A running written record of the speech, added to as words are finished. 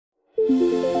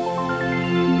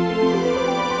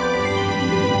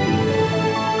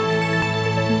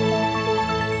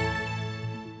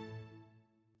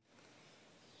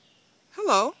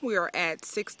We are at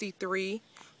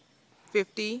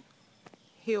 6350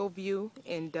 Hillview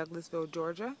in Douglasville,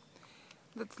 Georgia.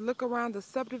 Let's look around the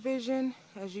subdivision.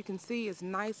 As you can see, it's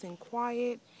nice and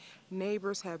quiet.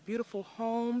 Neighbors have beautiful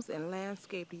homes and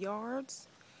landscaped yards.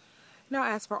 Now,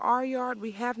 as for our yard,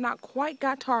 we have not quite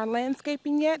got to our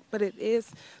landscaping yet, but it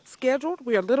is scheduled.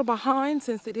 We are a little behind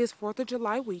since it is 4th of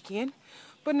July weekend.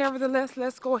 But nevertheless,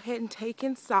 let's go ahead and take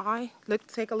a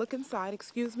look inside,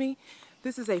 excuse me.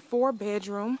 This is a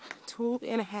 4-bedroom,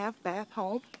 2.5 bath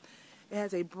home. It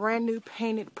has a brand new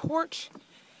painted porch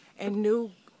and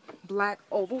new black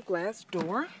oval glass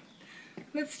door.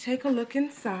 Let's take a look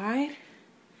inside.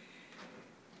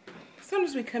 As soon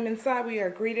as we come inside, we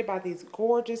are greeted by these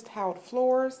gorgeous tiled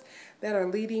floors that are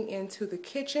leading into the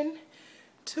kitchen.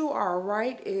 To our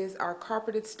right is our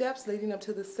carpeted steps leading up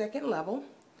to the 2nd level.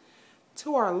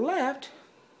 To our left,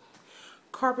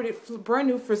 brand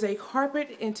new Frieze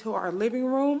carpet into our living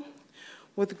room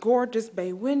with gorgeous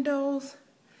bay windows,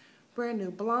 brand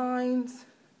new blinds,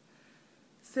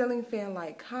 ceiling fan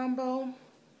light combo,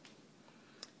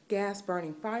 gas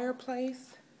burning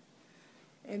fireplace,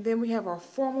 and then we have our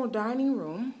formal dining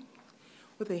room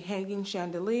with a hanging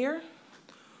chandelier,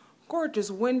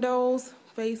 gorgeous windows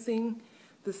facing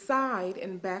the side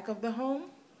and back of the home.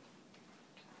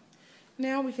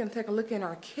 Now we can take a look in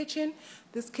our kitchen.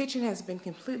 This kitchen has been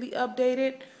completely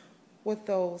updated with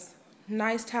those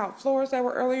nice tiled floors that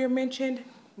were earlier mentioned,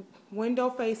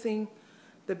 window facing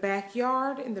the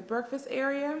backyard in the breakfast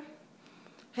area,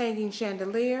 hanging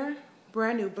chandelier,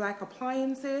 brand new black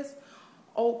appliances,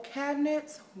 oak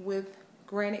cabinets with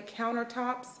granite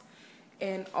countertops,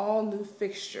 and all new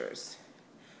fixtures.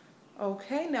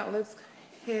 Okay, now let's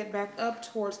head back up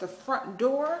towards the front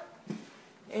door.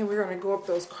 And we're going to go up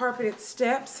those carpeted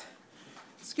steps.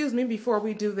 Excuse me, before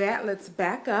we do that, let's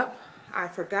back up. I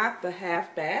forgot the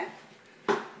half bath.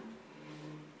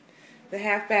 The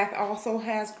half bath also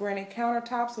has granite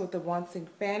countertops with the one-sink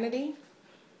vanity.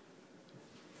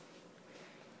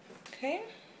 Okay.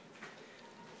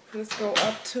 Let's go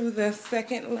up to the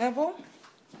 2nd level.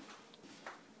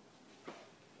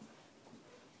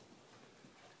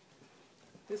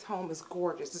 This home is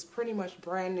gorgeous. It's pretty much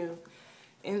brand new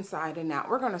inside and out.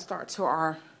 We're going to start to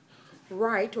our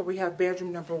right where we have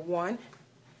bedroom number 1.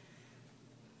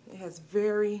 It has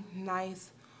very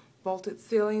nice vaulted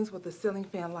ceilings with the ceiling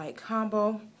fan light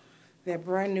combo. That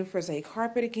brand new Frieze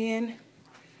carpet again.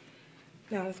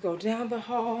 Now let's go down the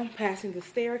hall, passing the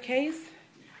staircase.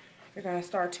 We're going to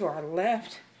start to our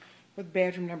left with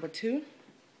bedroom number 2.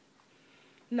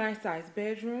 Nice sized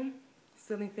bedroom,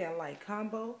 ceiling fan light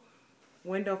combo,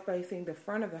 window facing the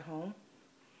front of the home.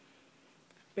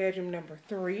 Bedroom number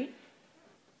 3,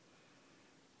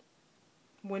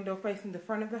 window facing the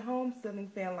front of the home, ceiling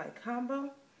fan light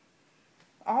combo.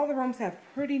 All the rooms have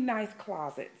pretty nice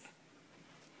closets.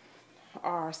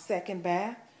 Our 2nd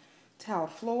bath,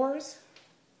 tiled floors,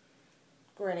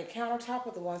 granite countertop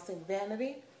with a one-sink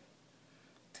vanity,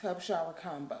 tub shower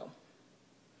combo.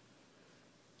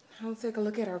 Now let's take a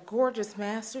look at our gorgeous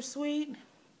master suite.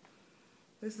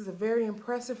 This is a very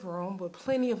impressive room with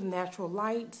plenty of natural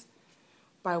lights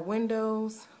by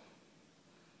windows.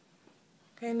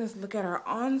 Okay, let's look at our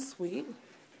ensuite.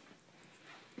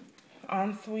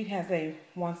 Ensuite has a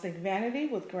one-sink vanity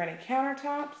with granite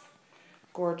countertops,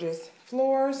 gorgeous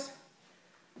floors,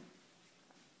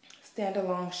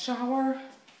 standalone shower,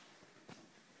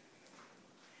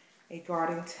 a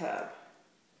garden tub.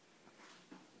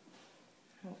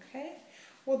 Okay,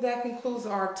 well that concludes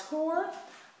our tour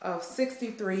of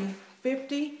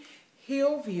 6350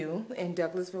 Hillview in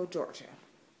Douglasville, Georgia.